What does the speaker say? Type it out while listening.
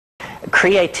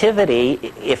creativity,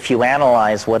 if you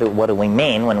analyze what do we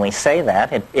mean when we say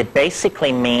that, it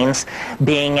basically means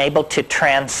being able to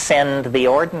transcend the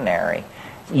ordinary.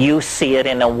 You see it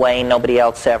in a way nobody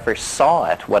else ever saw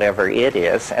it, whatever it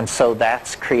is, and so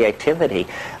that's creativity.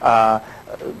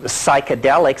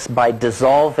 Psychedelics, by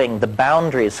dissolving the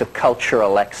boundaries of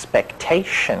cultural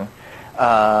expectation,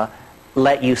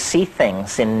 let you see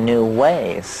things in new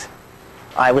ways.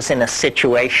 I was in a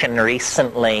situation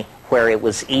recently where it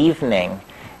was evening,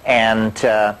 and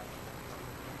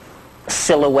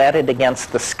silhouetted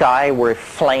against the sky were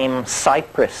flame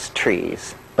cypress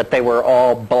trees, but they were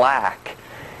all black.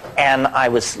 And I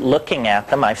was looking at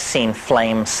them. I've seen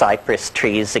flame cypress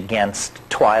trees against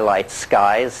twilight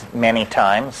skies many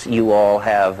times. You all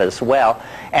have as well.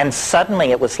 And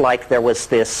suddenly it was like there was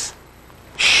this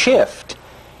shift,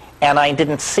 and I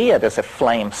didn't see it as a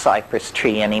flame cypress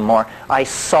tree anymore. I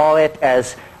saw it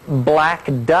as black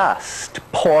dust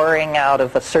pouring out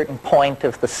of a certain point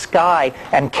of the sky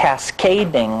and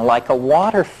cascading like a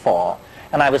waterfall.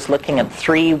 And I was looking at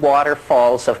 3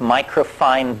 waterfalls of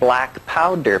microfine black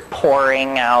powder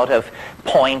pouring out of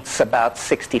points about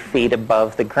 60 feet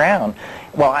above the ground.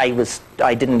 Well, I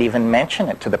didn't even mention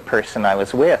it to the person I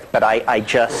was with, but I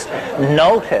just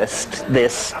noticed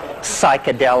this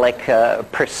psychedelic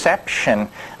perception.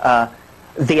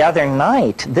 The other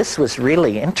night, this was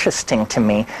really interesting to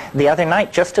me. The other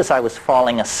night, just as I was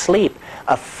falling asleep,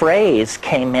 a phrase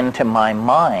came into my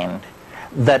mind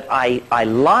that I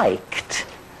liked,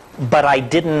 but I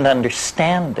didn't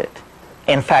understand it.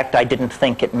 In fact, I didn't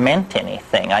think it meant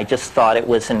anything. I just thought it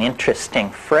was an interesting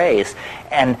phrase.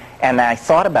 And I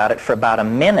thought about it for about a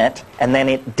minute, and then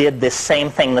it did this same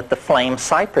thing that the flame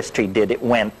cypress tree did. It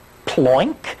went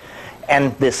ploink,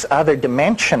 and this other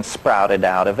dimension sprouted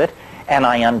out of it, and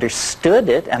I understood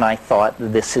it, and I thought,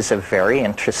 this is a very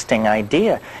interesting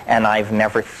idea, and I've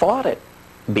never thought it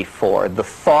before. The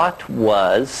thought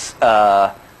was,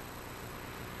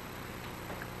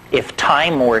 if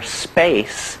time were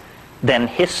space, then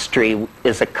history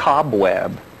is a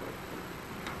cobweb.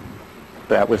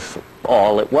 That was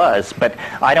all it was. But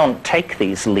I don't take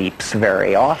these leaps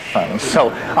very often. So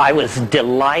I was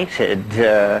delighted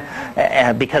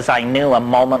because I knew a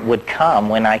moment would come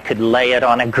when I could lay it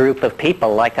on a group of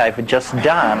people like I've just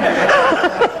done.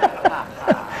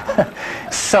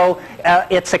 So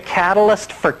it's a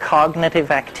catalyst for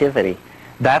cognitive activity.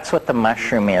 That's what the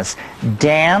mushroom is.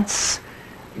 Dance,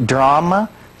 drama,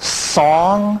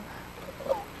 song,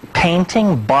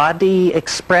 painting, body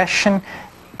expression,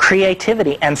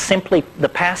 creativity, and simply the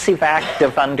passive act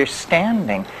of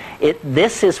understanding.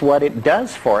 This is what it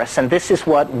does for us, and this is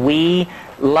what we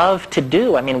love to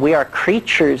do. I mean, we are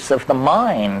creatures of the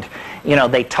mind. You know,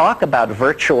 they talk about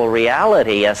virtual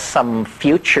reality as some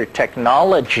future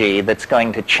technology that's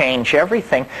going to change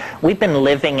everything. We've been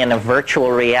living in a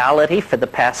virtual reality for the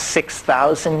past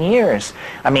 6,000 years.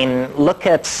 I mean, look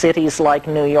at cities like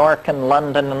New York and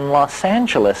London and Los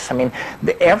Angeles. I mean,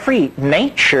 every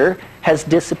nature has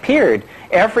disappeared.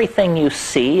 Everything you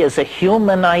see is a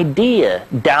human idea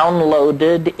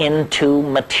downloaded into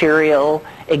material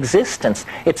existence.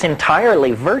 It's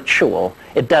entirely virtual.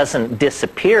 It doesn't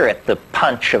disappear at the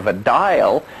punch of a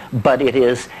dial, but it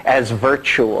is as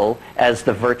virtual as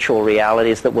the virtual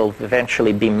realities that will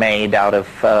eventually be made out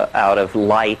of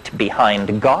light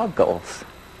behind goggles.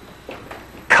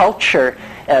 Culture,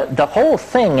 the whole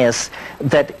thing is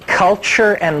that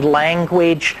culture and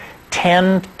language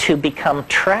tend to become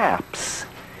traps,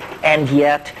 and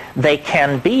yet they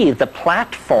can be the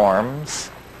platforms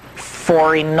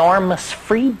for enormous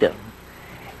freedom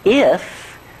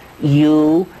if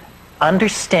you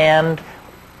understand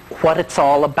what it's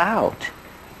all about.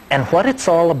 And what it's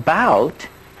all about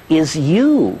is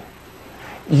you.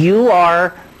 You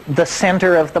are the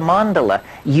center of the mandala.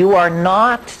 You are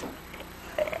not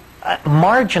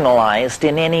marginalized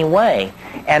in any way.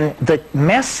 And the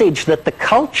message that the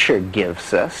culture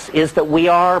gives us is that we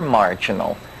are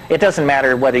marginal. It doesn't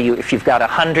matter whether if you've got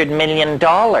 $100 million,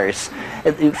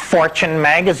 Fortune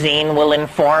magazine will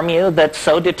inform you that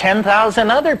so do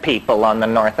 10,000 other people on the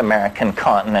North American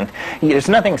continent. There's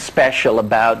nothing special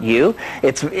about you.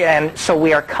 And so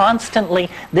we are constantly,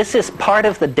 this is part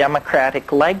of the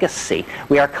democratic legacy.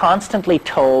 We are constantly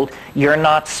told, you're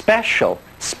not special.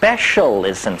 Special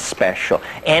isn't special.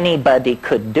 Anybody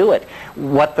could do it.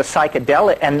 What the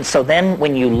psychedelic, and so then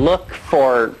when you look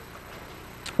for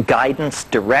guidance,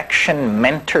 direction,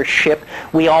 mentorship,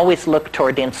 we always look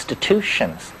toward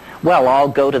institutions. Well, I'll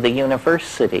go to the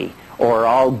university, or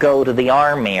I'll go to the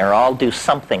army, or I'll do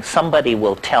something. Somebody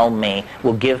will tell me,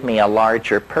 will give me a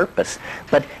larger purpose.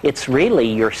 But it's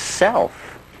really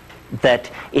yourself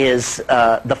that is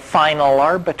the final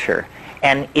arbiter.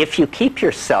 And if you keep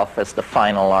yourself as the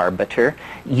final arbiter,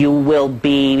 you will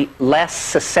be less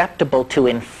susceptible to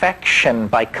infection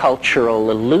by cultural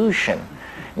illusion.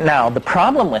 Now, the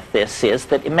problem with this is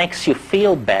that it makes you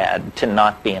feel bad to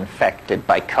not be infected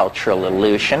by cultural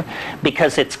illusion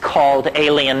because it's called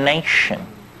alienation.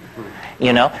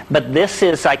 You know, but this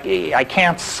is, I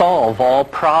can't solve all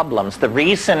problems. The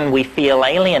reason we feel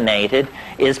alienated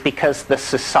is because the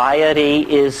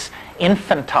society is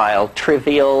infantile,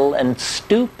 trivial, and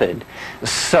stupid.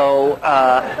 So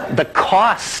the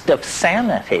cost of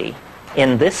sanity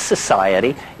in this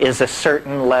society is a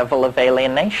certain level of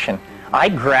alienation. I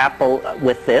grapple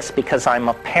with this because I'm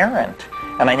a parent.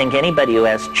 And I think anybody who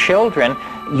has children,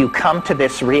 you come to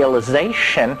this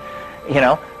realization, you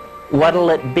know,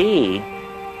 what'll it be?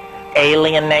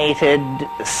 Alienated,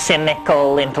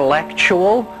 cynical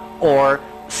intellectual, or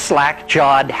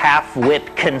slack-jawed,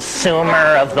 half-wit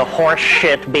consumer of the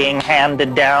horseshit being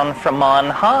handed down from on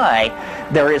high?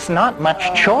 There is not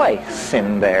much choice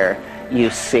in there, you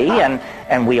see,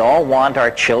 and we all want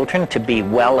our children to be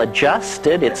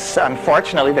well-adjusted. It's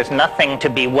unfortunately there's nothing to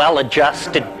be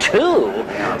well-adjusted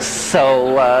to,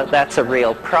 so that's a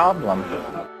real problem.